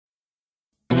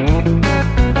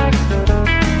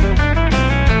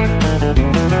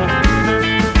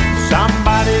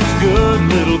Somebody's good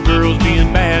little girl's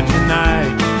being bad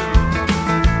tonight.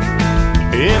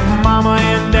 If Mama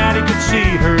and Daddy could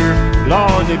see her,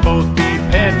 Lord, they'd both be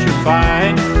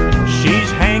petrified.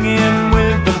 She's hanging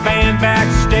with the band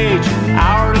backstage.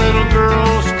 Our little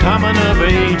girl's coming of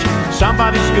age.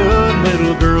 Somebody's good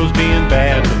little girl's being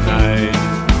bad tonight.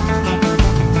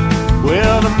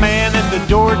 Well, the man at the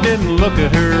door didn't look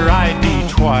at her ID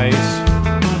twice.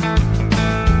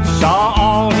 Saw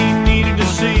all he needed to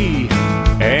see,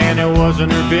 and it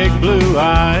wasn't her big blue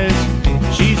eyes.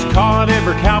 She's caught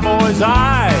every cowboy's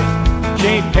eye. She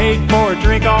ain't paid for a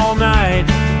drink all night.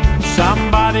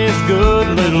 Somebody's good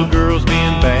little girl's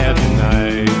being bad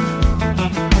tonight.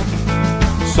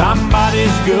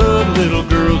 Somebody's good little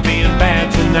girl's being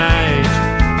bad tonight.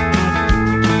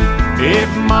 If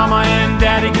Mama and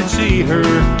Daddy could see her,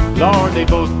 Lord, they'd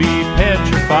both be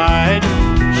petrified.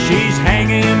 She's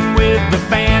hanging with the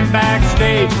band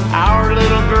backstage. Our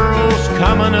little girl's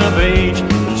coming of age.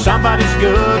 Somebody's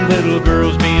good little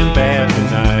girl's being bad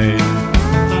tonight.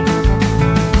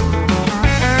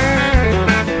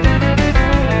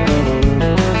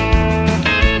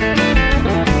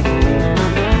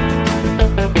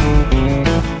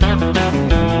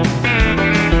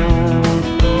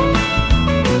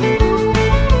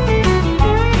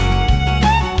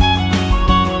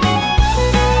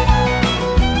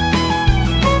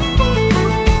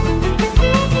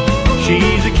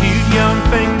 She's a cute young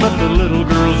thing, but the little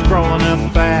girl's growing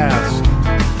up fast.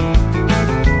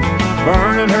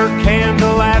 Burning her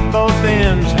candle at both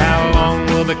ends. How long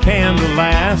will the candle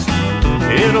last?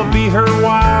 It'll be her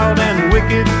wild and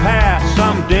wicked past.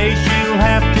 Someday she'll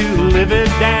have to live it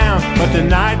down, but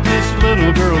tonight this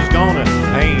little girl's gonna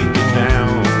paint the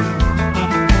town.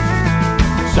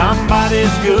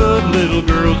 Somebody's good little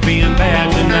girl's being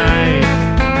bad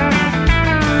tonight.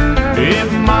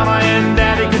 If Mama and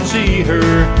Daddy could see her,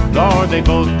 Lord, they'd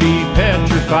both be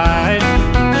petrified.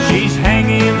 She's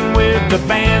hanging with the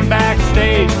band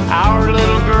backstage. Our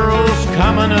little girl's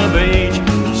coming of age.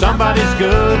 Somebody's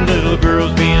good little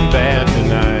girl's being bad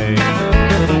tonight.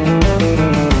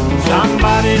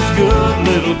 Somebody's good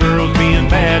little girl's being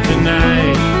bad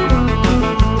tonight.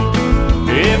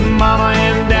 If Mama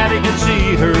and Daddy could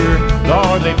see her,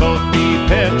 Lord, they'd both be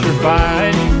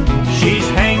petrified. She's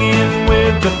hanging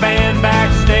with the band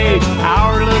backstage.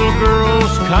 Our little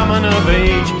girl's coming of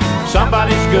age.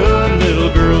 Somebody's good little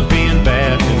girl's being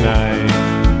bad tonight.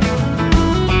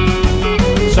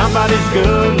 Somebody's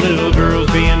good